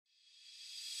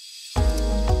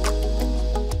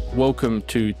Welcome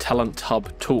to Talent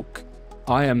Hub Talk.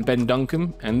 I am Ben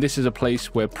Duncan, and this is a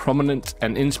place where prominent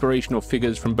and inspirational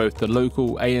figures from both the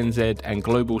local ANZ and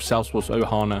global Salesforce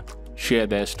Ohana share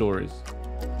their stories.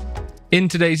 In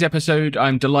today's episode,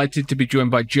 I'm delighted to be joined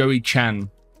by Joey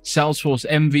Chan, Salesforce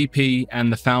MVP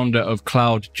and the founder of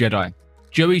Cloud Jedi.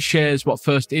 Joey shares what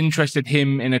first interested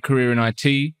him in a career in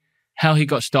IT, how he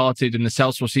got started in the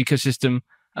Salesforce ecosystem,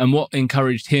 and what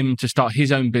encouraged him to start his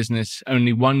own business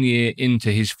only 1 year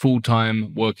into his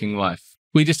full-time working life.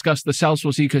 We discuss the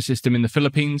Salesforce ecosystem in the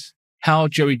Philippines, how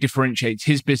Joey differentiates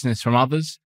his business from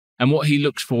others, and what he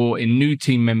looks for in new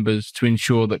team members to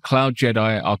ensure that Cloud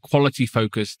Jedi are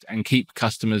quality-focused and keep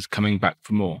customers coming back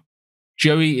for more.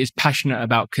 Joey is passionate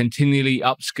about continually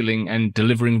upskilling and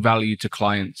delivering value to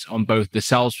clients on both the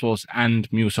Salesforce and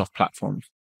Mulesoft platforms.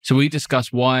 So we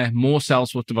discuss why more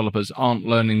Salesforce developers aren't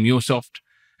learning Mulesoft,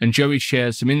 and Joey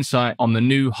shares some insight on the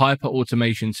new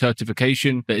hyper-automation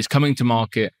certification that is coming to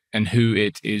market and who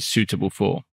it is suitable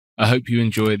for. I hope you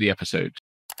enjoy the episode.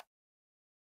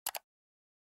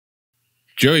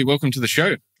 Joey, welcome to the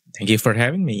show. Thank you for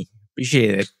having me.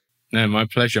 Appreciate it. No, my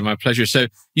pleasure, my pleasure. So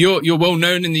you're well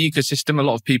known in the ecosystem. A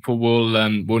lot of people will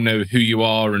know who you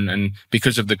are, and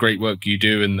because of the great work you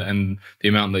do and the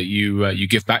amount that you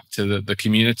give back to the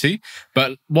community.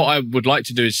 But what I would like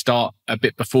to do is start a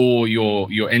bit before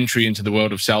your entry into the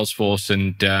world of Salesforce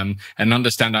and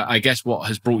understand, I guess, what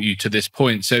has brought you to this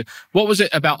point. So what was it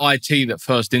about IT that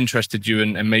first interested you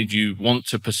and made you want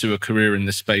to pursue a career in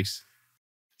this space?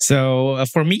 So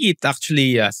for me, it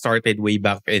actually started way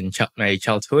back in my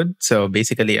childhood. So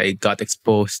basically, I got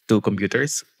exposed to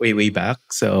computers way back.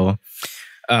 So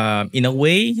in a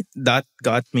way, that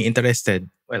got me interested.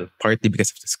 Well, partly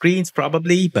because of the screens,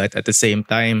 probably. But at the same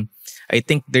time, I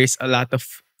think there's a lot of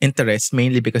interest,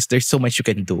 mainly because there's so much you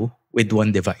can do with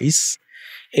one device.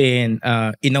 And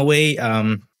in a way,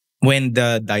 when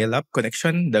the dial-up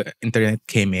connection, the internet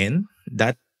came in,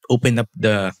 that opened up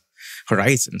the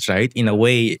horizons, right? In a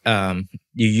way,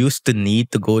 you used to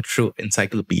need to go through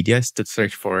encyclopedias to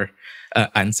search for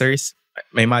answers.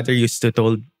 My mother used to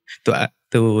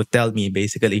tell me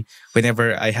basically,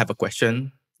 whenever I have a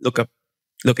question, look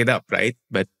it up, right?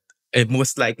 But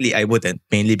most likely I wouldn't,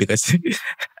 mainly because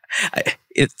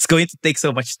it's going to take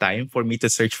so much time for me to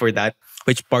search for that,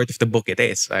 which part of the book it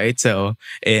is, right? So,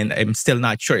 and I'm still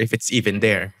not sure if it's even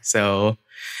there. So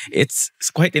it's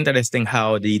quite interesting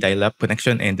how the dial-up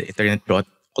connection and the internet brought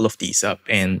all of these up.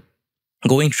 And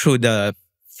going through the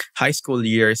high school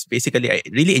years, basically, I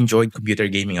really enjoyed computer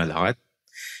gaming a lot.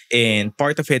 And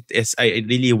part of it is I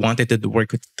really wanted to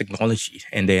work with technology.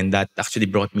 And then that actually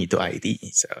brought me to IT.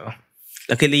 So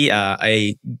luckily,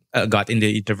 I got into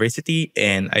university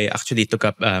and I actually took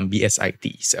up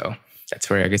BSIT. So that's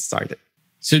where I get started.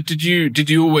 So did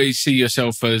you always see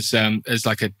yourself as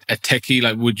like a techie?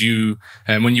 Like, would you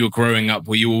when you were growing up,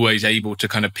 were you always able to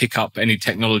kind of pick up any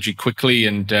technology quickly?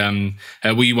 And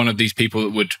were you one of these people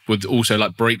that would also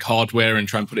like break hardware and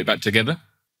try and put it back together?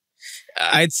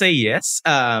 I'd say yes.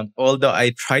 Although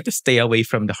I try to stay away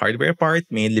from the hardware part,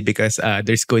 mainly because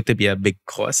there's going to be a big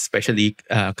cost, especially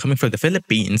coming from the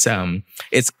Philippines.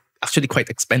 It's actually quite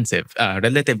expensive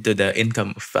relative to the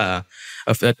income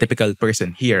of a typical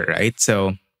person here, right?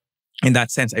 So in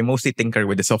that sense, I mostly tinker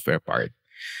with the software part.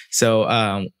 So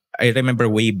I remember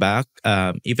way back,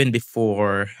 even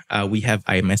before we have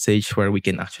iMessage, where we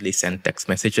can actually send text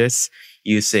messages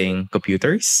using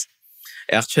computers.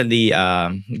 I actually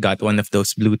got one of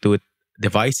those Bluetooth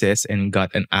devices and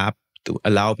got an app to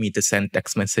allow me to send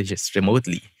text messages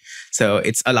remotely. So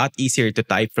it's a lot easier to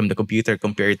type from the computer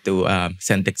compared to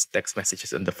send text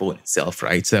messages on the phone itself,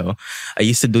 right? So I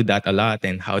used to do that a lot.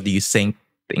 And how do you sync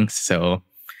things? So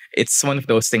it's one of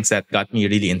those things that got me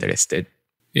really interested.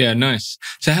 Yeah, nice.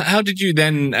 So how did you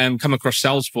then come across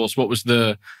Salesforce? What was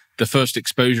the first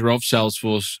exposure of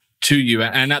Salesforce to you?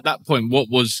 And at that point, what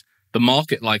was the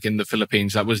market like in the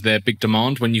Philippines? Like, was there big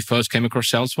demand when you first came across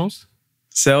Salesforce?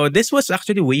 So this was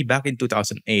actually way back in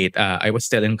 2008. I was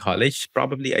still in college,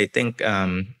 probably, I think,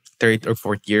 third or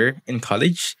fourth year in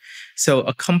college. So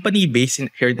a company based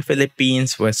here in the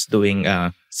Philippines was doing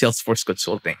Salesforce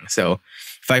consulting. So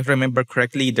if I remember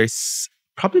correctly, there's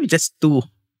probably just two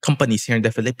companies here in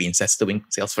the Philippines that's doing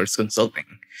Salesforce consulting.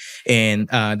 And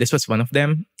this was one of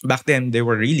them. Back then, they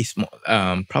were really small,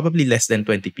 probably less than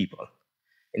 20 people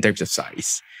in terms of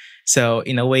size. So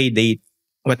in a way,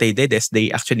 what they did is they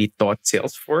actually taught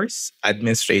Salesforce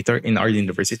administrator in our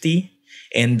university.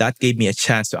 And that gave me a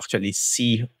chance to actually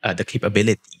see the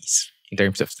capabilities in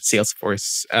terms of the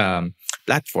Salesforce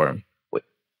platform.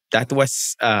 That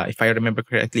was, if I remember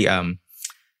correctly,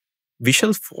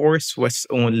 Visualforce was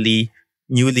only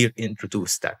newly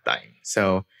introduced that time.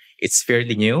 So it's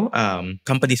fairly new.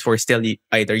 Companies were still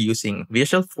either using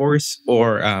Visualforce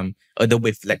or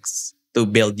Adobe Flex to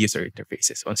build user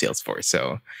interfaces on Salesforce.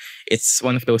 So it's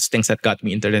one of those things that got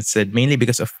me interested, mainly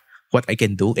because of what I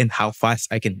can do and how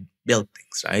fast I can build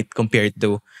things, right? Compared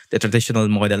to the traditional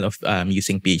model of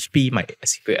using PHP,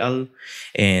 MySQL,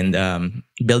 and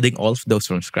building all of those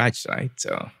from scratch, right?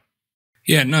 So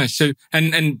yeah, nice. So,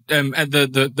 and at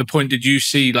the point, did you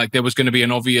see like there was going to be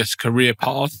an obvious career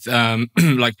path?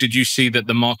 Like, did you see that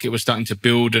the market was starting to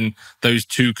build, and those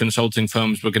two consulting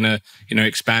firms were going to,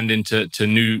 expand into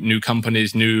new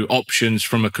companies, new options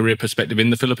from a career perspective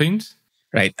in the Philippines?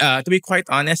 Right. To be quite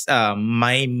honest,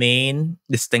 my main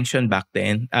distinction back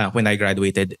then, when I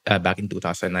graduated back in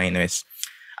 2009, is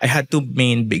I had two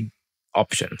main big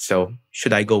options. So,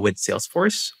 should I go with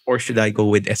Salesforce or should I go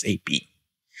with SAP?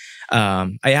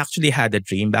 I actually had a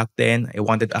dream back then. I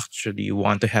want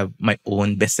to have my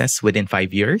own business within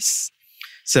 5 years.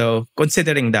 So,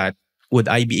 considering that, would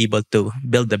I be able to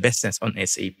build the business on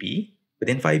SAP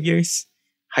within 5 years?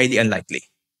 Highly unlikely.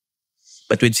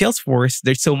 But with Salesforce,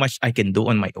 there's so much I can do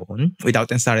on my own without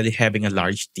necessarily having a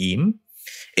large team.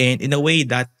 And in a way,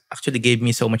 that actually gave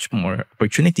me so much more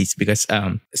opportunities because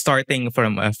starting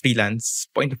from a freelance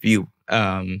point of view,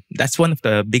 that's one of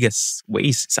the biggest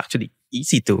ways. It's actually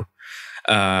easy to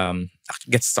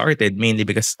get started, mainly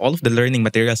because all of the learning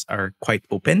materials are quite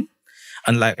open.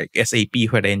 Unlike SAP,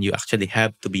 wherein you actually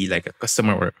have to be like a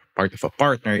customer or part of a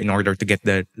partner in order to get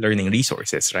the learning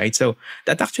resources, right? So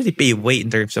that actually paved way in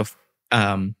terms of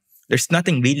there's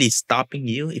nothing really stopping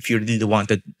you if you really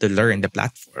wanted to learn the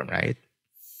platform, right?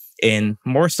 And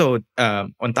more so,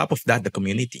 on top of that, the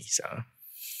community. So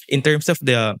in terms of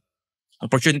the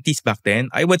opportunities back then,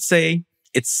 I would say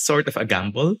it's sort of a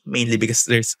gamble, mainly because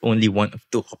there's only one of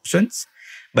two options.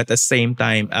 But at the same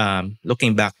time,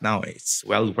 looking back now, it's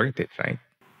well worth it, right?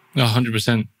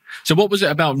 100%. So what was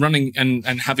it about running and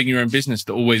having your own business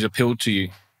that always appealed to you?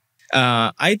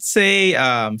 I'd say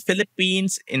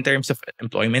Philippines, in terms of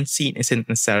employment scene, isn't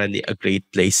necessarily a great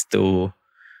place to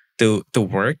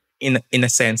work in a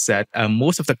sense that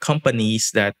most of the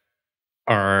companies that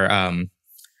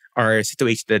are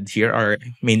situated here are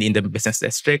mainly in the business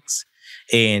districts,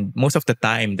 and most of the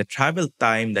time, the travel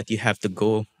time that you have to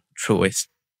go through is,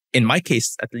 in my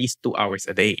case, at least 2 hours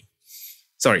a day.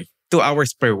 Sorry, 2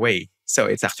 hours per way. So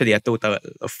it's actually a total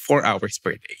of 4 hours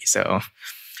per day. So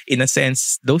in a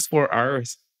sense, those 4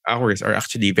 hours are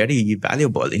actually very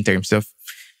valuable in terms of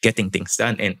getting things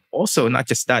done. And also, not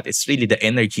just that, it's really the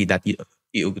energy that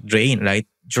you drain, right,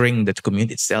 during the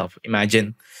commute itself.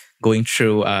 Imagine going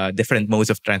through different modes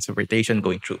of transportation,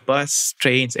 going through bus,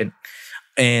 trains, and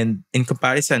in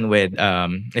comparison with,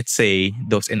 let's say,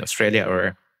 those in Australia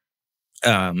or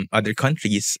other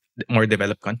countries, more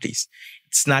developed countries,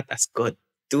 it's not as good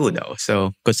too, though.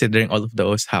 So considering all of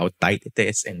those, how tight it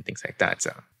is and things like that.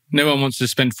 So no one wants to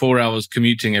spend 4 hours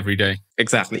commuting every day.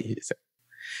 Exactly.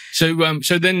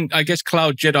 So then I guess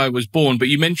Cloud Jedi was born, but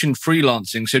you mentioned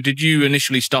freelancing. So did you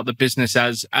initially start the business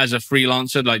as a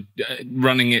freelancer, like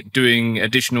running it, doing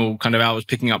additional kind of hours,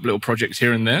 picking up little projects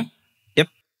here and there? Yep.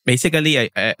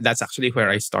 Basically, that's actually where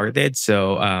I started.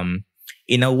 So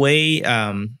in a way,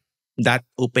 that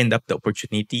opened up the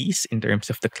opportunities in terms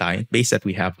of the client base that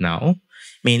we have now,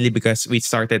 mainly because we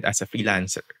started as a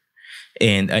freelancer.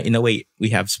 And in a way, we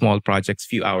have small projects,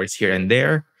 few hours here and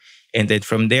there. And then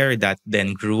from there, that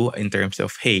then grew in terms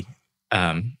of, hey,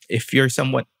 if you're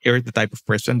the type of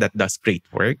person that does great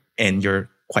work and you're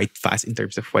quite fast in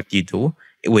terms of what you do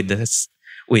with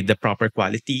the proper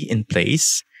quality in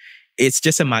place, it's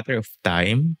just a matter of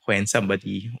time when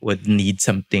somebody would need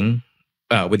something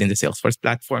within the Salesforce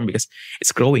platform because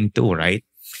it's growing too, right?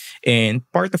 And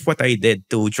part of what I did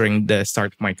too during the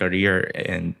start of my career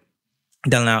and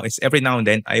till now is every now and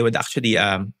then I would actually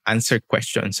answer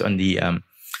questions on the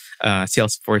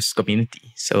Salesforce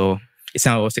community. So it's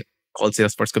now also called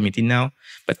Salesforce community now,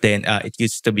 but then it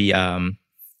used to be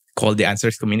called the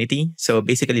Answers community. So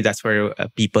basically, that's where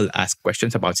people ask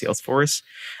questions about Salesforce.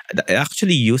 I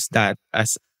actually use that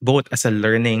as both as a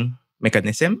learning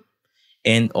mechanism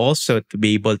and also to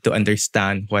be able to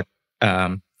understand what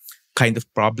kind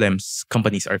of problems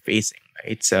companies are facing,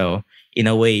 right? So in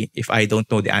a way, if I don't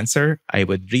know the answer, I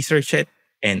would research it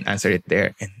and answer it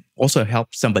there and also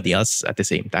help somebody else at the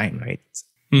same time, right?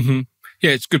 Mm-hmm.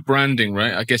 Yeah, it's good branding,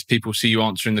 right? I guess people see you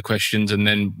answering the questions, and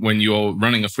then when you're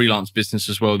running a freelance business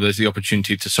as well, there's the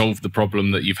opportunity to solve the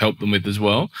problem that you've helped them with as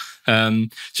well.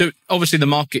 So obviously the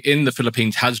market in the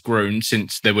Philippines has grown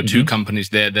since there were two companies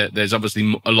there. There's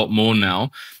obviously a lot more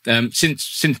now.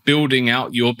 Since building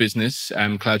out your business,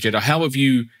 Cloud Jedi, how have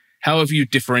you how have you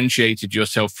differentiated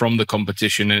yourself from the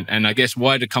competition? And I guess,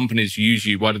 why do companies use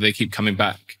you? Why do they keep coming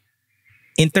back?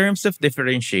 In terms of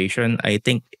differentiation, I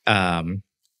think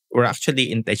we're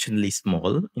actually intentionally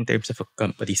small in terms of a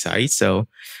company size. So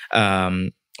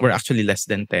we're actually less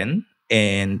than 10.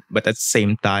 But at the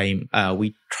same time,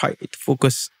 we try to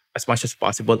focus as much as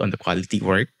possible on the quality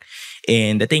work.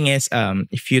 And the thing is,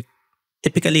 if you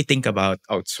typically think about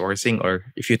outsourcing, or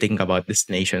if you think about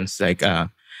destinations like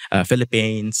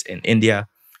Philippines and India,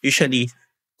 usually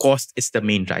cost is the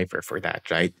main driver for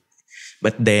that, right?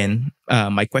 But then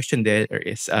my question there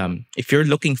is, if you're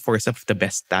looking for some of the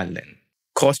best talent,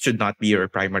 cost should not be your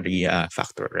primary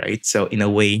factor, right? So in a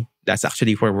way, that's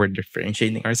actually where we're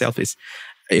differentiating ourselves. Is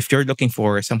if you're looking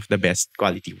for some of the best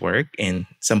quality work and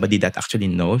somebody that actually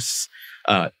knows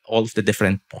all of the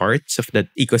different parts of the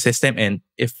ecosystem, and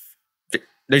if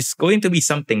there's going to be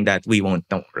something that we won't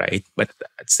know, right? But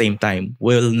at the same time,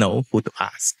 we'll know who to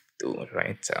ask to,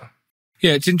 right? So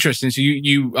yeah, it's interesting. So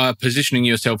you are positioning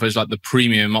yourself as like the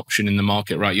premium option in the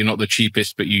market, right? You're not the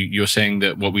cheapest, but you're saying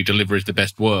that what we deliver is the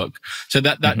best work. So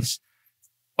that's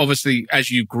obviously, as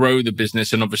you grow the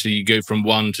business, and obviously you go from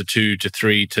 1 to 2 to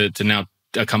 3 to now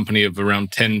a company of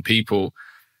around 10 people,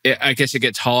 I guess it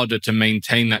gets harder to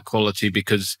maintain that quality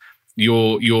because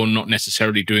you're not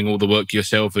necessarily doing all the work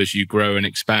yourself as you grow and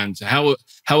expand. So how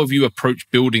have you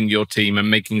approached building your team and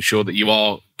making sure that you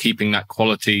are keeping that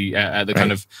quality at the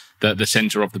kind of the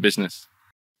center of the business?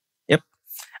 Yep.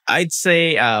 I'd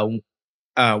say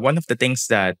one of the things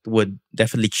that would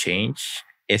definitely change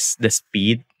is the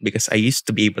speed, because I used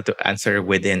to be able to answer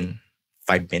within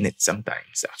 5 minutes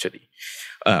sometimes, actually,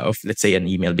 of, let's say, an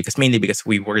email, mainly because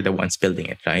we were the ones building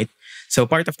it, right? So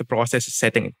part of the process is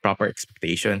setting proper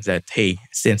expectations that, hey,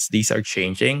 since these are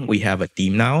changing, we have a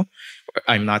team now.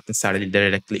 I'm not necessarily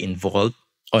directly involved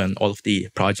on all of the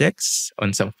projects,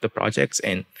 on some of the projects.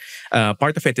 And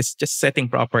part of it is just setting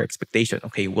proper expectation.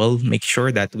 Okay, we'll make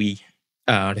sure that we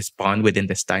respond within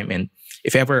this time. And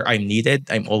if ever I'm needed,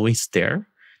 I'm always there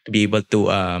to be able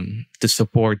to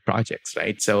support projects,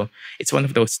 right? So it's one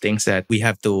of those things that we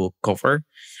have to cover.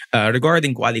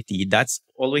 Regarding quality, that's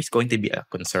always going to be a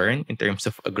concern in terms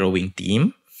of a growing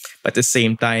team. But at the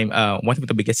same time, one of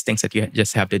the biggest things that you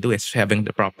just have to do is having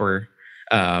the proper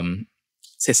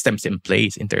systems in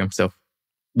place in terms of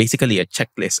basically a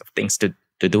checklist of things to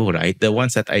do, right? The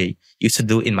ones that I used to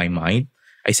do in my mind,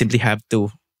 I simply have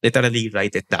to literally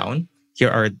write it down.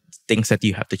 Here are things that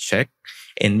you have to check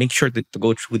and make sure to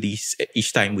go through these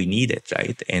each time we need it,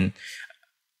 right? And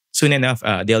soon enough,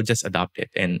 they'll just adopt it.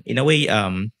 And in a way,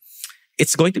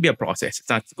 it's going to be a process. It's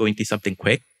not going to be something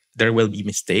quick. There will be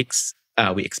mistakes.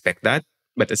 We expect that.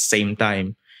 But at the same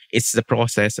time, it's the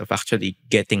process of actually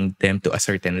getting them to a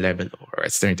certain level or a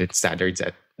certain standards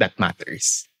that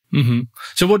matters. Mm-hmm.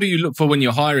 So what do you look for when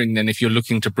you're hiring then, if you're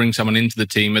looking to bring someone into the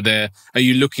team? Are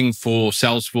you looking for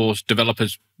Salesforce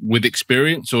developers with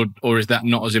experience, or is that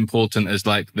not as important as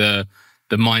like the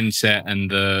mindset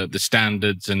and the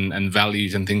standards and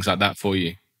values and things like that for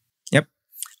you? Yep.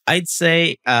 I'd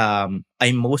say I'm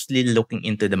mostly looking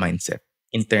into the mindset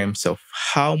in terms of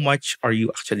how much are you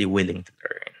actually willing to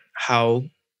learn? How,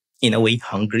 in a way,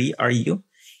 hungry are you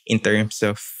in terms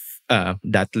of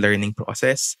that learning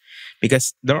process?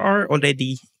 Because there are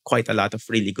already quite a lot of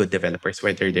really good developers,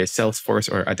 whether they're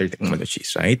Salesforce or other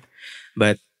technologies, right?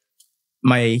 But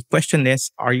my question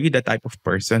is, are you the type of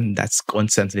person that's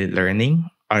constantly learning?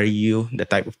 Are you the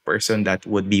type of person that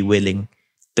would be willing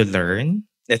to learn,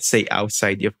 let's say,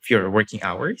 outside of your working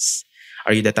hours?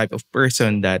 Are you the type of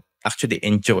person that actually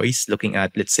enjoys looking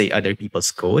at, let's say, other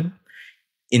people's code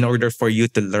in order for you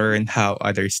to learn how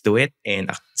others do it,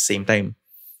 and at the same time,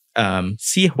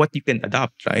 see what you can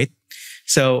adopt, right?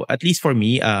 So at least for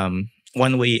me,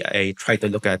 one way I try to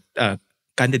look at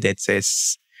candidates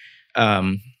is,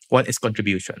 one is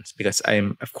contributions, because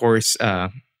I'm, of course,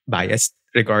 biased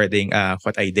regarding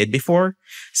what I did before.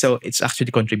 So it's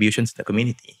actually contributions to the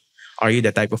community. Are you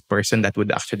the type of person that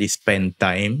would actually spend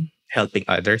time helping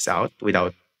others out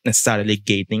without necessarily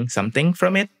gaining something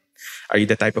from it? Are you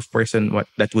the type of person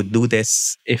that would do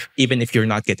this even if you're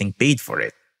not getting paid for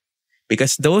it?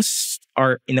 Because those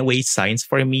are, in a way, signs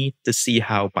for me to see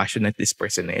how passionate this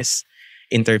person is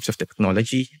in terms of the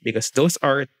technology, because those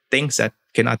are things that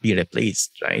cannot be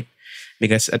replaced, right?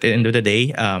 Because at the end of the day,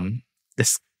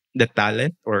 the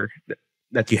talent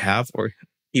that you have, or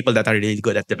people that are really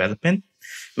good at development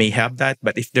may have that,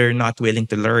 but if they're not willing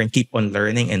to learn, keep on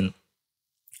learning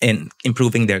and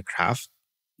improving their craft,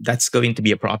 that's going to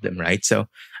be a problem, right? So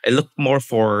I look more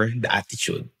for the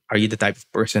attitude. Are you the type of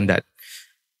person that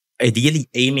ideally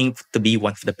aiming to be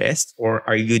one of the best, or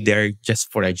are you there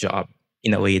just for a job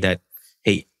in a way that,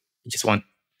 hey, You just want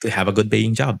to have a good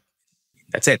paying job.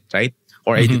 That's it, right?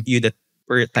 Or are Mhm. you the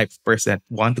type of person that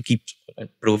want to keep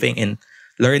improving and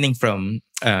learning from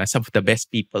some of the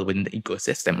best people within the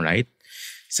ecosystem, right?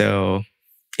 So,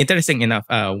 interesting enough,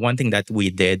 one thing that we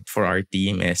did for our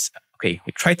team is, okay,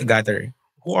 we try to gather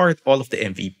who are all of the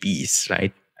MVPs,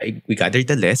 right? We gathered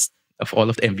the list of all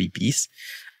of the MVPs.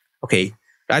 Okay,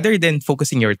 rather than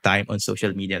focusing your time on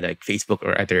social media like Facebook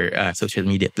or other social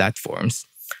media platforms,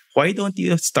 why don't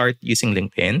you start using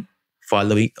LinkedIn,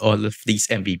 following all of these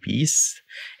MVPs,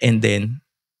 and then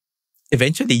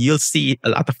eventually you'll see a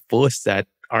lot of posts that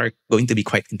are going to be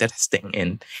quite interesting.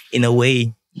 And in a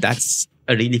way, that's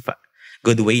a really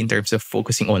good way in terms of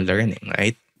focusing on learning,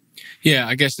 right? Yeah,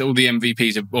 I guess that all the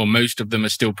MVPs, or most of them, are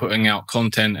still putting out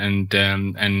content and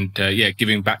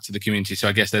giving back to the community. So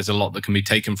I guess there's a lot that can be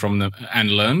taken from them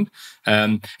and learned.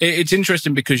 It's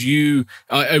interesting because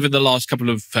over the last couple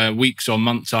of weeks or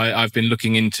months, I've been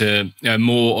looking into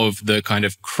more of the kind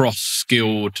of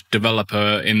cross-skilled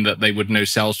developer, in that they would know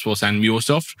Salesforce and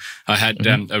Mulesoft. I had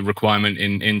a requirement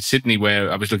in Sydney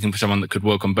where I was looking for someone that could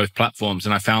work on both platforms,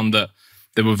 and I found that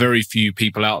there were very few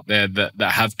people out there that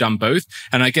have done both.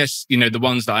 And I guess, the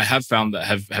ones that I have found that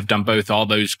have done both are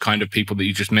those kind of people that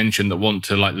you just mentioned, that want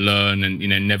to like learn and,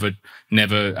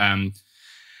 never,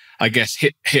 I guess,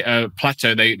 hit a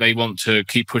plateau. They want to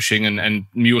keep pushing, and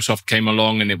Mulesoft came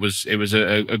along, and it was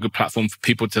a good platform for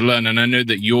people to learn. And I know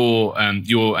that you're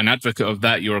an advocate of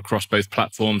that. You're across both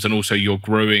platforms, and also you're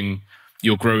growing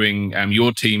your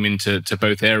team into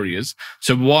both areas.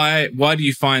 So why do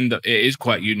you find that it is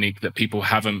quite unique that people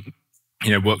haven't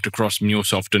worked across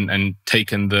Mulesoft and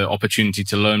taken the opportunity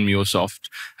to learn Mulesoft?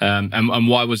 And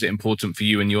why was it important for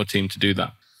you and your team to do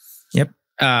that? Yep.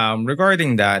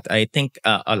 Regarding that, I think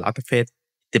a lot of it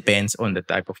depends on the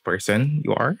type of person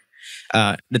you are.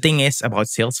 The thing is about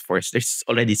Salesforce, there's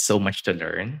already so much to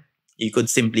learn. You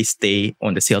could simply stay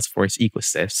on the Salesforce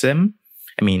ecosystem.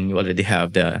 I mean, you already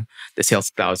have the Sales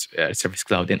Cloud, Service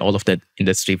Cloud, and all of the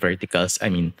industry verticals. I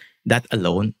mean, that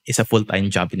alone is a full-time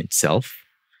job in itself.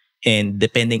 And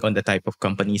depending on the type of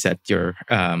companies that you're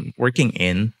working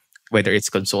in, whether it's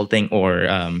consulting or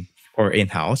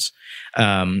in-house,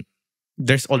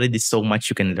 there's already so much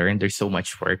you can learn. There's so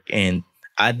much work, and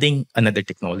adding another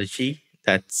technology,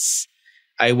 that's,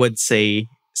 I would say,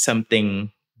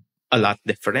 something a lot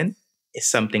different, is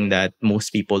something that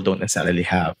most people don't necessarily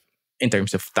have in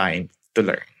terms of time to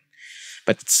learn.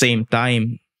 But at the same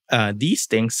time, these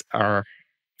things are,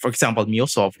 for example,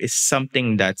 Mulesoft is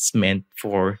something that's meant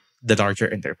for the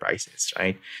larger enterprises,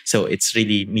 right? So it's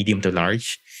really medium to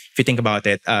large. If you think about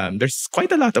it, there's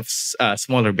quite a lot of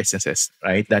smaller businesses,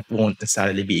 right, that won't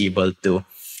necessarily be able to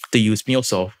use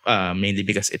Mulesoft, mainly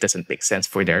because it doesn't make sense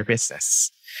for their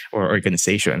business or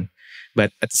organization.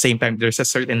 But at the same time, there's a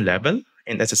certain level,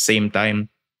 and at the same time,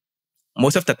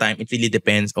 most of the time, it really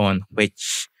depends on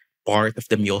which part of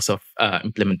the Mulesoft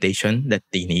implementation that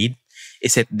they need.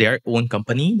 Is it their own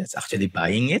company that's actually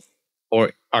buying it?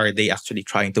 Or are they actually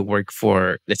trying to work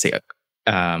for, let's say,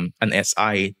 an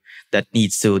SI that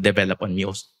needs to develop on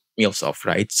Mulesoft,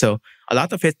 right? So a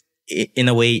lot of it, in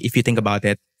a way, if you think about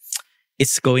it,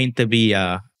 it's going to be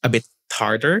a bit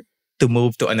harder to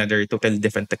move to another totally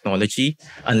different technology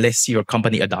unless your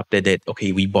company adopted it.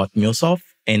 Okay, we bought Mulesoft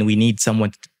and we need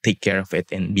someone to take care of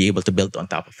it and be able to build on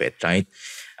top of it, right?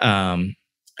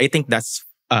 I think that's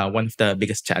one of the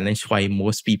biggest challenge why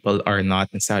most people are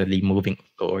not necessarily moving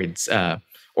towards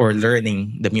or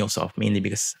learning the Mulesoft, mainly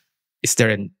because is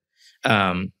there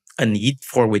a need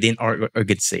for within our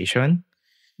organization?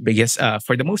 Because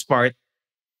for the most part,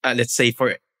 let's say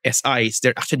for SIs,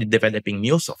 they're actually developing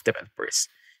Mulesoft developers,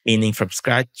 meaning from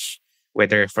scratch,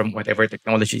 whether from whatever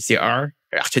technologies they are,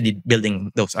 they're actually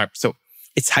building those apps. So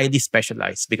it's highly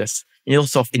specialized because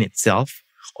Mulesoft in itself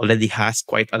already has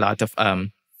quite a lot of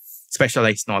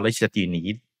specialized knowledge that you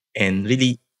need. And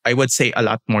really, I would say a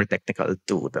lot more technical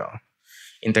too, though,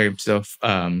 in terms of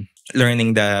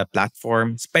learning the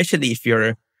platform, especially if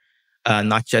you're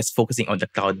not just focusing on the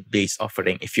cloud-based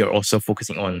offering, if you're also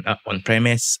focusing on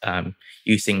on-premise,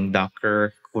 using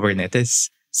Docker, Kubernetes.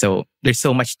 So there's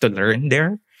so much to learn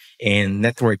there. And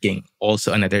networking,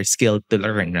 also another skill to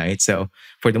learn, right? So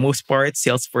for the most part,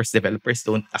 Salesforce developers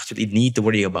don't actually need to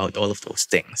worry about all of those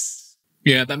things.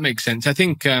 Yeah, that makes sense. I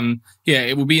think,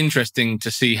 it will be interesting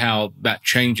to see how that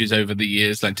changes over the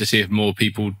years, like to see if more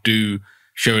people do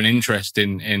show an interest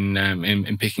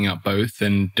in picking up both.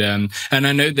 And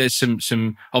I know there's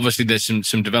some obviously there's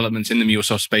some developments in the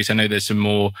Mulesoft space. I know there's some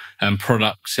more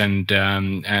products and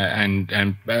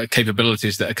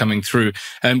capabilities that are coming through.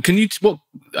 I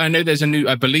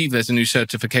believe there's a new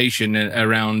certification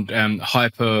around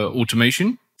hyper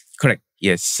automation. Correct.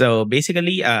 Yes. So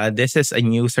basically, this is a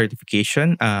new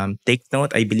certification. Take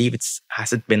note, I believe it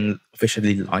hasn't been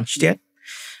officially launched yet.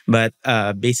 But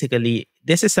basically,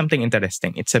 this is something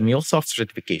interesting. It's a Mulesoft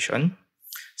certification.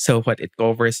 So what it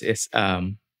covers is,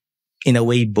 in a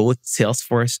way, both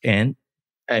Salesforce and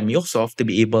Mulesoft to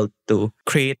be able to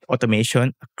create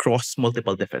automation across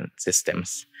multiple different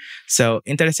systems. So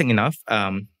interesting enough,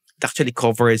 it actually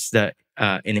covers the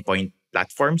Anypoint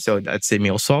platform. So that's the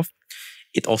Mulesoft.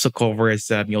 It also covers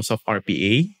Mulesoft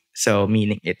RPA. So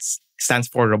meaning it stands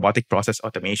for Robotic Process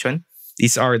Automation.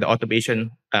 These are the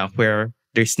automation where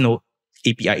there's no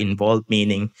API involved,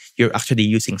 meaning you're actually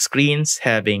using screens,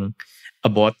 having a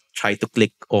bot try to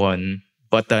click on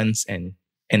buttons and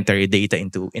enter data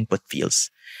into input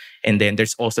fields. And then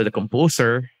there's also the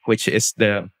Composer, which is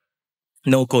the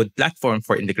no-code platform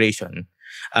for integration.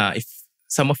 If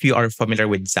some of you are familiar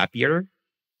with Zapier,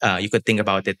 you could think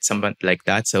about it somewhat like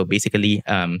that. So basically,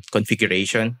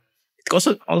 configuration.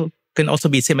 Can also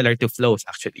be similar to flows,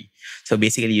 actually. So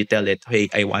basically, you tell it, hey,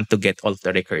 I want to get all of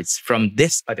the records from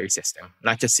this other system,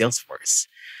 not just Salesforce.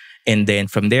 And then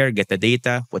from there, get the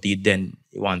data. What do you then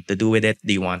want to do with it?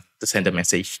 Do you want to send a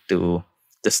message to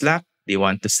Slack? Do you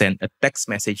want to send a text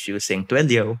message using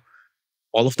Twilio?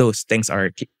 All of those things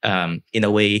are, in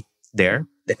a way, there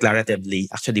declaratively,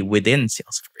 actually within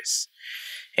Salesforce.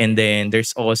 And then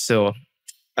there's also,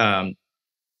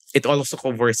 it also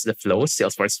covers the flows,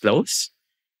 Salesforce flows,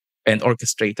 and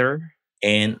orchestrator,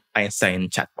 and Einstein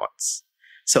chatbots.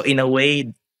 So in a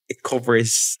way, it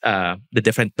covers the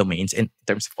different domains in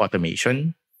terms of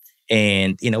automation,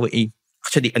 and in a way,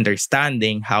 actually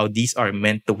understanding how these are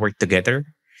meant to work together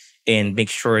and make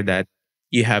sure that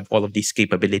you have all of these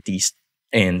capabilities,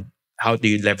 and how do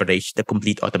you leverage the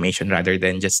complete automation rather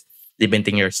than just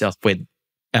limiting yourself with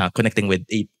connecting with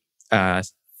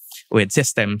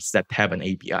systems that have an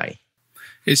API.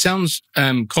 It sounds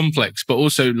complex, but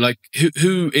also like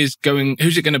who's it going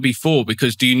to be for?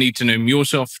 Because do you need to know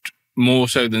Mulesoft more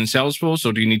so than Salesforce,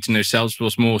 or do you need to know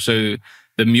Salesforce more so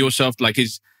than Mulesoft? Like,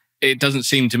 it doesn't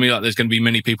seem to me like there's going to be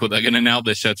many people that are going to nail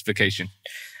this certification.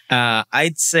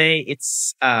 I'd say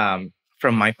it's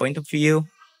from my point of view,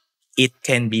 it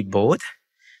can be both,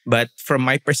 but from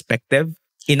my perspective,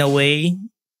 in a way,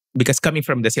 because coming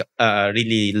from the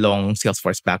really long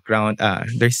Salesforce background,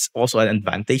 there's also an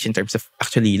advantage in terms of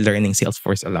actually learning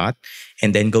Salesforce a lot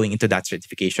and then going into that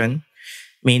certification.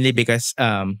 Mainly because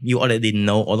you already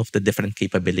know all of the different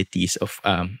capabilities of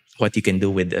what you can do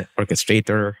with the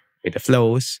orchestrator, with the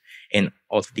flows, and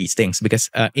all of these things. Because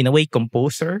in a way,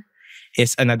 Composer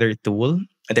is another tool.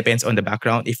 It depends on the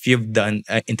background. If you've done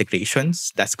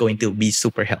integrations, that's going to be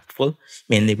super helpful,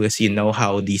 mainly because you know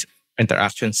how these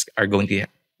interactions are going to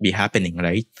be happening,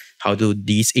 right? How do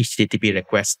these HTTP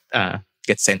requests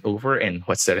get sent over, and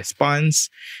what's the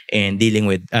response, and dealing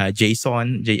with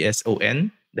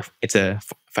JSON. It's a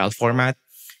file format,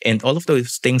 and all of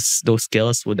those things, those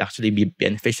skills would actually be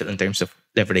beneficial in terms of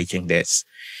leveraging this.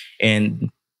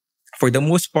 And for the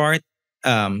most part,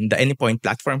 the Anypoint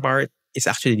platform part is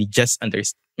actually just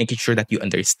making sure that you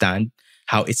understand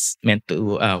how it's meant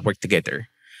to work together.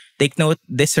 Take note,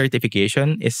 this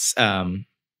certification is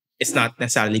it's not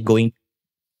necessarily going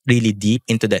really deep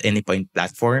into the Anypoint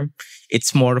platform.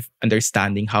 It's more of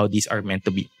understanding how these are meant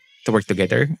to work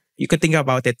together. You could think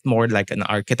about it more like an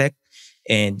architect,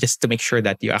 and just to make sure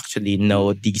that you actually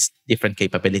know these different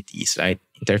capabilities, right,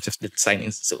 in terms of the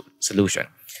designing solution.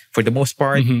 For the most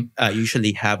part,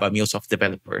 usually have a Mulesoft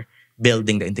developer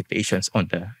building the integrations on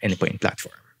the Anypoint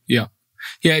platform. Yeah.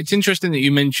 Yeah, it's interesting that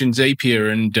you mentioned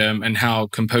Zapier and how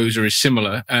Composer is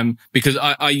similar. Because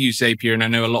I use Zapier, and I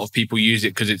know a lot of people use it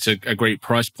because it's a great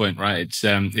price point, right?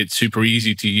 It's super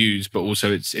easy to use, but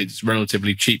also it's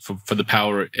relatively cheap for the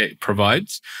power it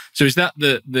provides. So is that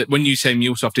the when you say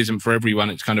Mulesoft isn't for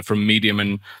everyone, it's kind of from medium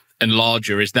and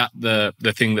larger? Is that the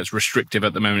thing that's restrictive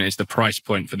at the moment? Is the price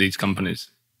point for these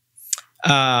companies?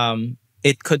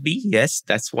 It could be, yes.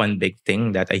 That's one big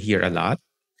thing that I hear a lot.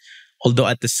 Although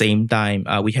at the same time,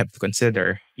 we have to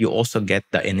consider you also get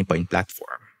the Anypoint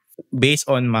platform. Based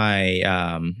on my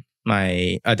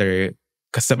my other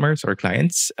customers or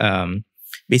clients,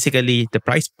 basically the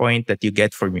price point that you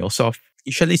get for Mulesoft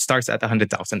usually starts at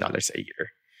 $100,000 a year.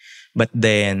 But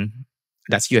then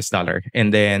that's US dollar.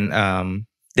 And then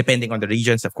depending on the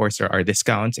regions, of course, there are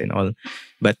discounts and all.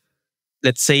 But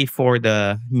let's say for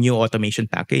the new automation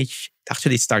package, it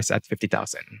actually starts at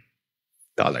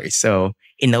 $50,000. So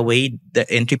in a way, the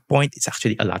entry point is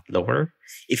actually a lot lower.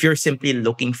 If you're simply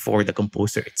looking for the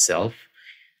Composer itself,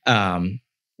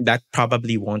 that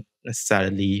probably won't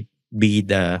necessarily be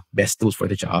the best tool for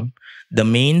the job. The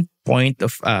main point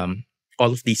of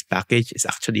all of these packages is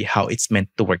actually how it's meant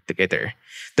to work together.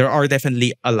 There are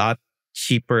definitely a lot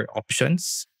cheaper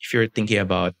options if you're thinking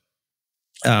about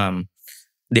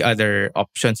the other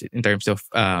options in terms of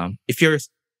if you're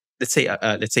let's say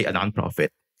a nonprofit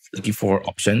looking for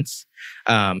options.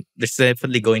 There's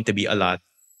definitely going to be a lot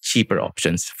cheaper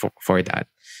options for that.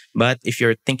 But if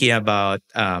you're thinking about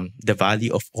the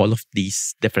value of all of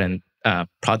these different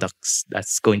products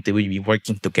that's going to be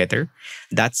working together,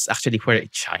 that's actually where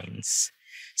it shines.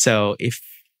 So if,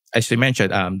 as you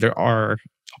mentioned,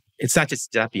 it's not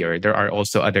just Zapier. There are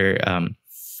also other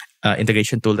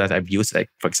integration tools that I've used, like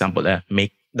for example,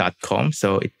 Make.com.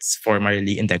 So it's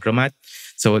formerly Integromat.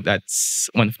 So that's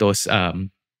one of those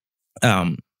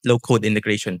low code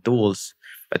integration tools.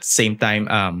 But at the same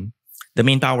time, the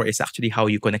main power is actually how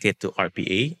you connect it to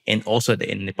RPA and also the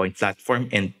endpoint platform.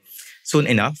 And soon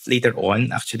enough, later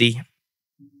on, actually,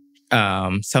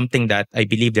 something that I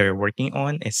believe they're working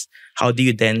on is how do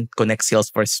you then connect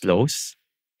Salesforce flows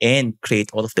and create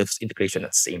all of those integration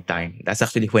at the same time. That's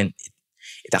actually when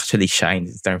it actually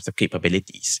shines in terms of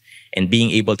capabilities and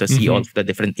being able to see all of the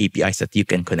different APIs that you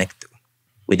can connect to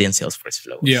within Salesforce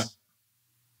flows.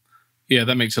 Yeah,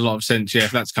 that makes a lot of sense. Yeah,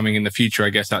 if that's coming in the future,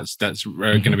 I guess that's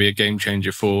going to be a game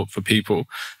changer for people.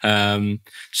 What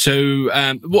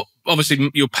obviously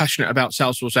you're passionate about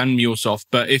Salesforce and Mulesoft,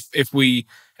 but if we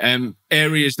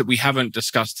areas that we haven't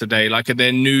discussed today, like are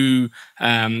there new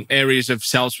areas of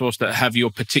Salesforce that have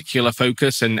your particular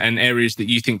focus and areas that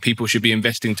you think people should be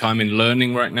investing time in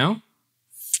learning right now?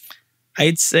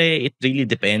 I'd say it really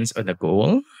depends on the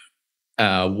goal.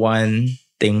 One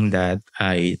thing that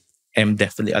I am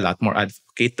definitely a lot more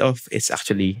advocate of is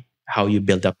actually how you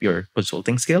build up your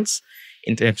consulting skills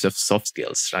in terms of soft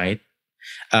skills, right?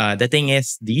 The thing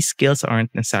is, these skills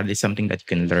aren't necessarily something that you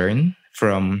can learn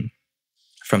from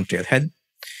Trailhead.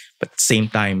 But at the same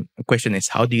time, the question is,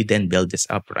 how do you then build this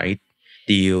up, right?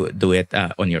 Do you do it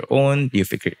on your own? Do you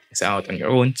figure this out on your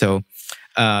own? So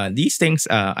these things,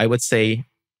 I would say,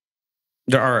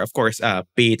 there are, of course,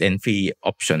 paid and free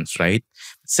options, right?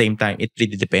 At the same time, it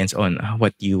really depends on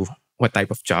what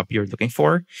type of job you're looking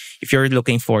for. If you're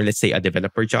looking for, let's say, a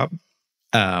developer job,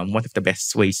 one of the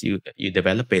best ways you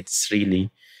develop it is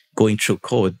really going through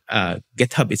code.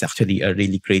 GitHub is actually a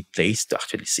really great place to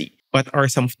actually see what are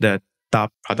some of the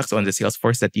top products on the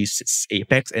Salesforce that uses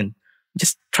Apex, and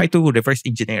just try to reverse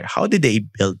engineer. How did they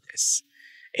build this?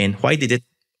 And why did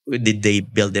they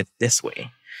build it this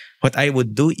way? What I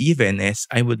would do even is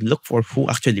I would look for who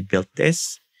actually built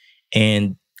this,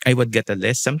 and I would get a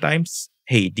list sometimes.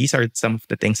 Hey, these are some of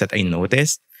the things that I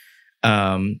noticed.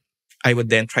 I would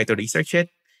then try to research it.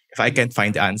 If I can't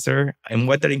find the answer, I'm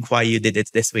wondering why you did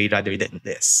it this way rather than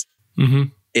this.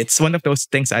 It's one of those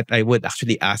things that I would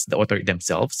actually ask the author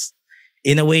themselves.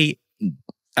 In a way,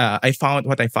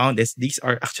 what I found is these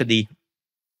are actually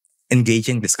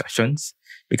engaging discussions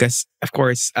because, of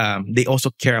course, they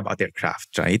also care about their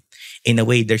craft, right? In a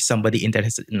way, there's somebody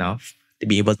interested enough to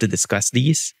be able to discuss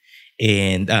these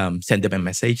and send them a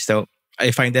message. So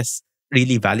I find this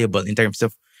really valuable in terms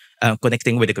of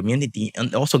connecting with the community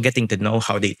and also getting to know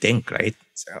how they think, right?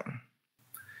 So.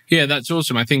 Yeah, that's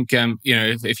awesome. I think,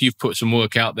 if you've put some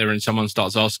work out there and someone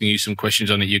starts asking you some questions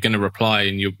on it, you're going to reply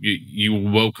and you will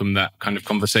welcome that kind of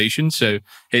conversation. So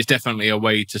it's definitely a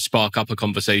way to spark up a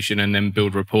conversation and then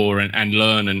build rapport and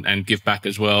learn and give back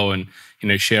as well and,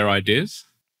 share ideas.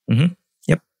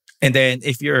 Yep. And then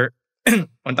if you're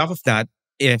on top of that,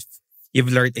 if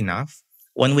you've learned enough,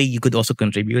 one way you could also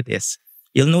contribute is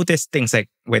you'll notice things like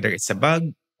whether it's a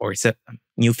bug or it's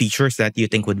new features that you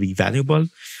think would be valuable,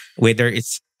 whether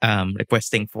it's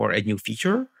requesting for a new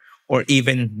feature or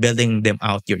even building them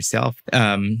out yourself,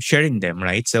 sharing them,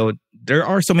 right? So there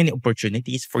are so many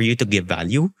opportunities for you to give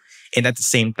value and at the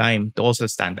same time to also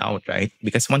stand out, right?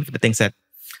 Because one of the things that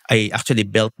I actually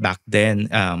built back then,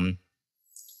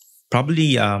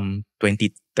 probably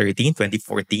 2013,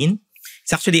 2014,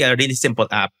 it's actually a really simple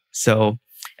app. So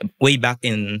way back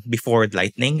before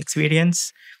Lightning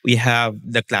experience, we have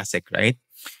the classic, right?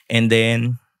 And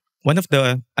then one of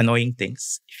the annoying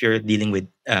things, if you're dealing with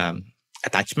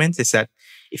attachments, is that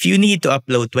if you need to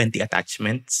upload 20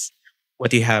 attachments,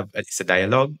 what you have is a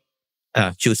dialog,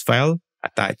 choose file,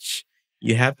 attach.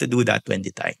 You have to do that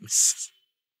 20 times.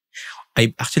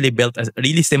 I actually built a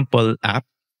really simple app.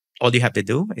 All you have to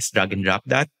do is drag and drop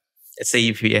that. Let's say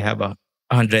if you have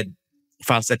 100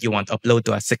 files that you want to upload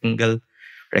to a single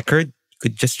record, you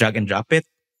could just drag and drop it,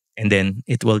 and then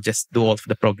it will just do all of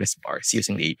the progress bars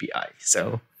using the API.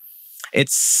 So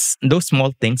it's those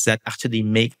small things that actually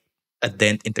make a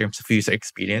dent in terms of user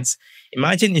experience.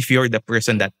 Imagine if you're the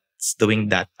person that's doing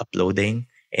that uploading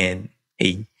and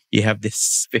hey, you have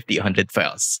this 50, 100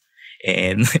 files.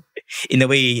 And in a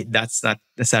way, that's not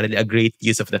necessarily a great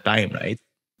use of the time, right?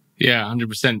 Yeah,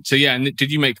 100%. So yeah, and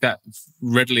did you make that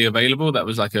readily available? That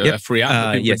was like a free app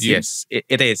that people Yes, could use? yes,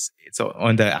 it is. It's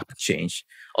on the app exchange.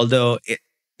 Although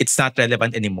it's not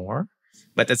relevant anymore,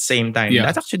 but at the same time, Yeah.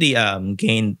 that's actually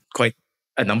gained quite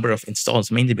a number of installs,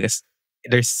 mainly because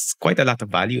there's quite a lot of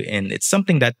value, and it's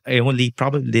something that I only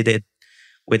probably did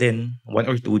within 1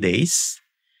 or 2 days.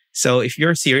 So if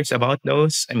you're serious about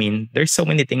those, I mean, there's so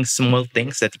many things, small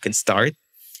things that you can start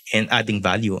and adding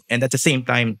value. And at the same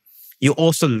time, you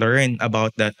also learn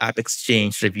about that app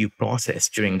exchange review process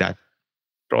during that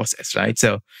process, right?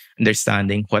 So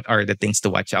understanding what are the things to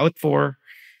watch out for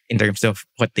in terms of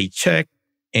what they check.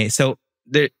 And so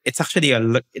it's actually a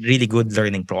really good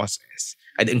learning process.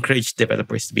 I'd encourage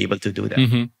developers to be able to do that.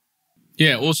 Mm-hmm.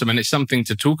 Yeah, awesome, and it's something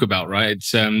to talk about, right?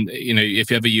 It's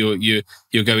if ever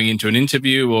you're going into an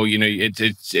interview, or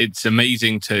it's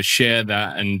amazing to share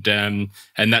that,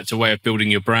 and that's a way of building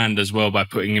your brand as well by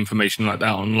putting information like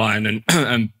that online and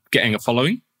and getting a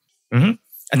following. Mm-hmm.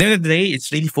 At the end of the day,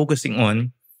 it's really focusing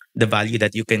on the value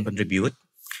that you can contribute.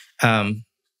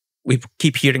 We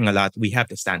keep hearing a lot, we have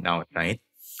to stand out, right?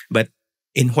 But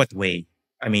in what way?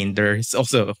 I mean, there's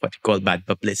also what you call bad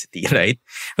publicity, right?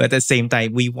 But at the same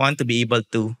time, we want to be able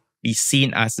to be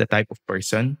seen as the type of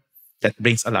person that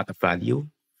brings a lot of value.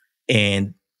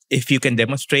 And if you can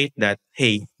demonstrate that,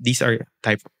 hey, this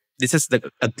is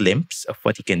a glimpse of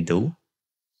what you can do,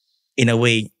 in a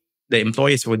way, the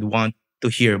employees would want to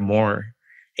hear more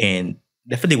and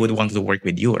definitely would want to work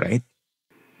with you, right?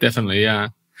 Definitely, yeah.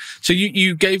 So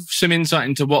you gave some insight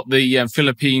into what the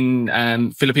Filipino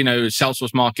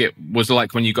Salesforce market was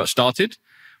like when you got started.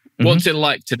 Mm-hmm. What's it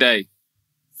like today?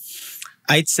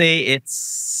 I'd say it's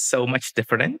so much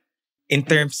different in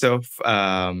terms of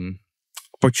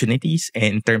opportunities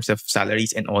and in terms of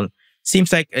salaries and all.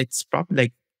 Seems like it's probably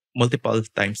like multiple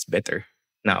times better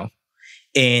now.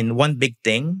 And one big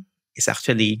thing is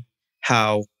actually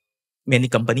how many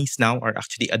companies now are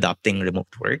actually adopting remote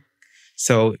work.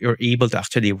 So you're able to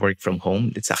actually work from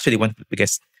home. It's actually one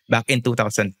because back in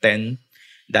 2010,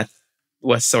 that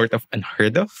was sort of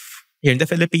unheard of. Here in the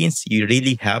Philippines, you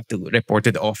really have to report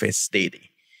to the office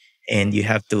daily. And you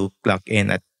have to clock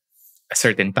in at a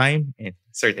certain time and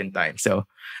certain time. So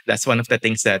that's one of the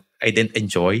things that I didn't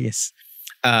enjoy is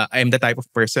I'm the type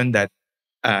of person that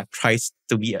tries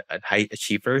to be a high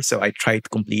achiever. So I try to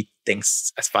complete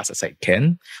things as fast as I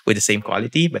can with the same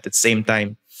quality. But at the same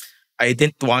time, I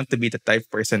didn't want to be the type of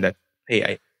person that,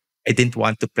 hey, I didn't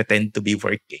want to pretend to be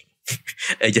working.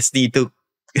 I just need to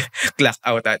clock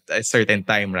out at a certain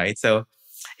time, right? So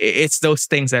it's those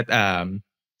things that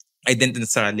I didn't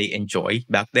necessarily enjoy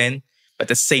back then. But at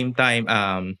the same time,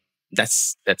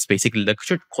 that's basically the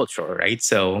culture, right?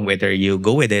 So whether you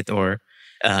go with it or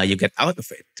you get out of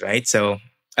it, right? So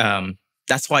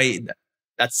that's why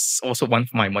that's also one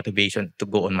of my motivation to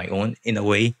go on my own in a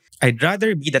way. I'd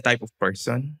rather be the type of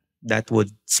person that would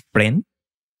sprint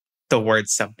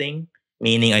towards something,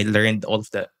 meaning I went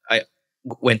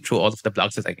through all of the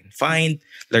blogs that I can find,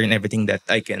 learn everything that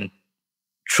I can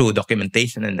through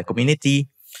documentation in the community.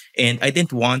 And I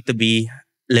didn't want to be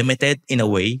limited in a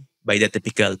way by the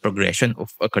typical progression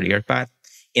of a career path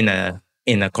in a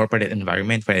corporate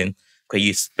environment when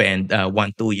you spend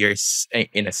 1-2 years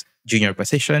in a junior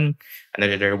position,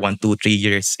 another 1-2-3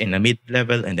 years in a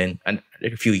mid-level, and then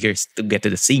another few years to get to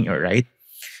the senior, right?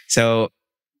 So,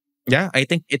 yeah, I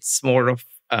think it's more of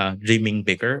dreaming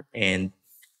bigger. And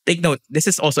take note, this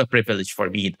is also a privilege for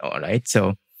me, all right?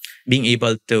 So, being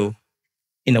able to,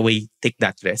 in a way, take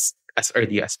that risk as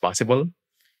early as possible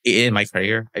in my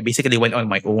career. I basically went on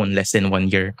my own less than 1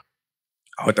 year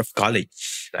out of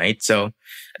college, right? So,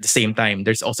 at the same time,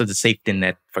 there's also the safety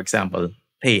net. For example,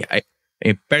 hey,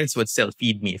 my parents would still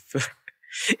feed me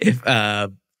if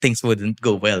things wouldn't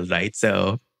go well, right?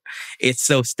 So, it's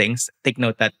those things. Take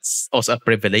note that's also a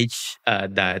privilege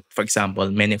that, for example,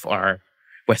 many of our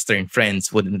Western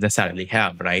friends wouldn't necessarily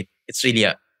have, right? It's really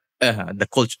a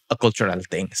cultural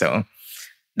thing. So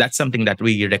that's something that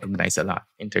we recognize a lot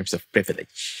in terms of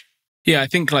privilege. Yeah, I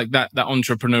think like that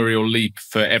entrepreneurial leap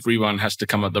for everyone has to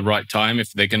come at the right time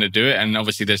if they're going to do it. And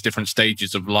obviously there's different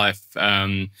stages of life.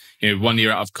 1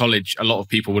 year out of college, a lot of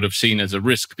people would have seen as a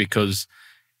risk because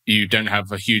you don't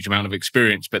have a huge amount of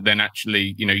experience, but then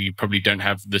actually, you probably don't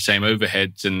have the same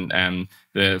overheads and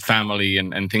the family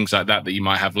and things like that you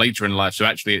might have later in life. So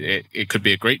actually, it could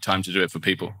be a great time to do it for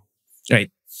people. Right.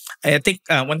 I think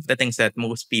one of the things that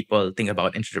most people think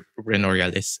about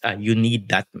entrepreneurial is you need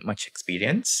that much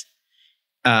experience.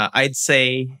 I'd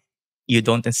say you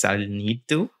don't necessarily need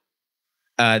to.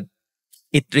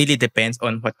 it really depends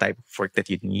on what type of work that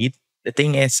you need. The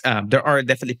thing is, there are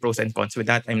definitely pros and cons with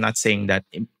that. I'm not saying that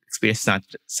experience is not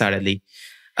necessarily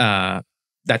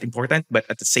that important, but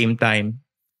at the same time,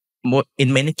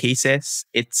 in many cases,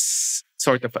 it's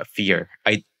sort of a fear.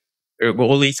 We're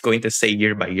always going to say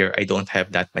year by year, I don't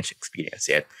have that much experience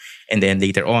yet. And then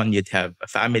later on, you'd have a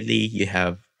family, you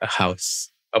have a house,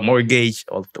 a mortgage,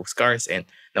 all of those cars, and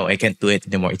no, I can't do it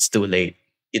anymore. It's too late.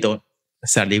 You don't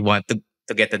necessarily want to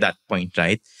get to that point,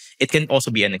 right? It can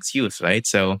also be an excuse, right?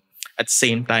 So at the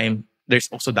same time, there's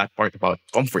also that part about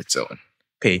comfort zone.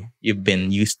 Okay, you've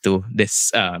been used to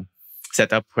this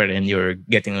setup wherein you're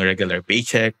getting a regular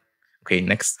paycheck. Okay,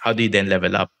 next, how do you then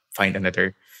level up? Find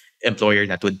another employer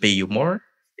that would pay you more?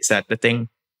 Is that the thing?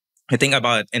 The thing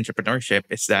about entrepreneurship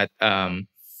is that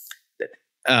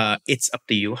it's up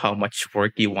to you how much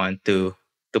work you want to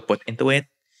put into it.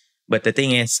 But the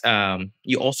thing is,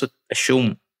 you also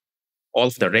assume all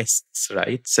of the risks,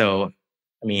 right? So,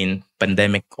 I mean,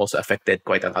 pandemic also affected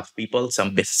quite a lot of people. Some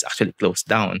businesses actually closed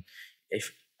down.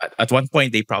 If at one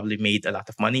point they probably made a lot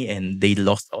of money and they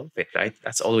lost all of it, right?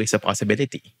 That's always a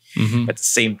possibility. Mm-hmm. At the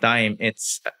same time,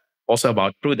 it's also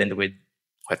about prudent with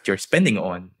what you're spending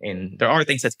on. And there are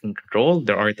things that you can control.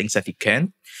 There are things that you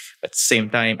can. But at the same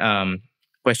time,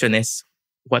 question is,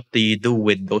 what do you do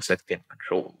with those that you can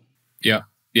control?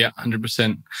 Yeah,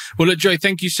 100%. Well, look, Joey,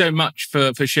 thank you so much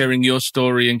for sharing your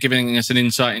story and giving us an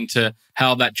insight into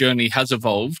how that journey has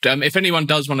evolved. If anyone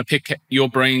does want to pick your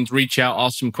brains, reach out,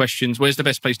 ask some questions, where's the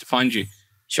best place to find you?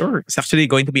 Sure. It's actually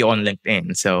going to be on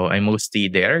LinkedIn. So I'm mostly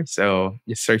there. So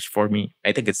just search for me.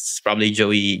 I think it's probably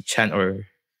Joey Chan, or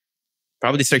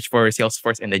probably search for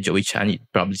Salesforce and then Joey Chan. You'd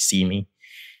probably see me.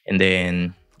 And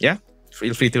then, yeah,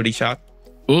 feel free to reach out.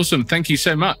 Awesome. Thank you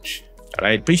so much. All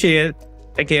right. Appreciate it.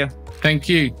 Thank you. Thank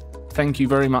you. Thank you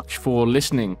very much for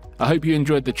listening. I hope you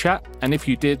enjoyed the chat. And if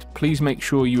you did, please make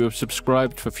sure you have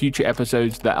subscribed for future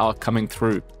episodes that are coming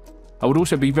through. I would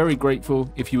also be very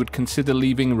grateful if you would consider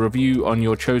leaving a review on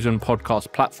your chosen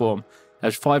podcast platform,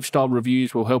 as 5-star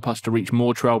reviews will help us to reach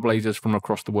more trailblazers from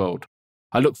across the world.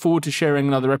 I look forward to sharing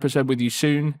another episode with you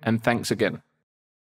soon, and thanks again.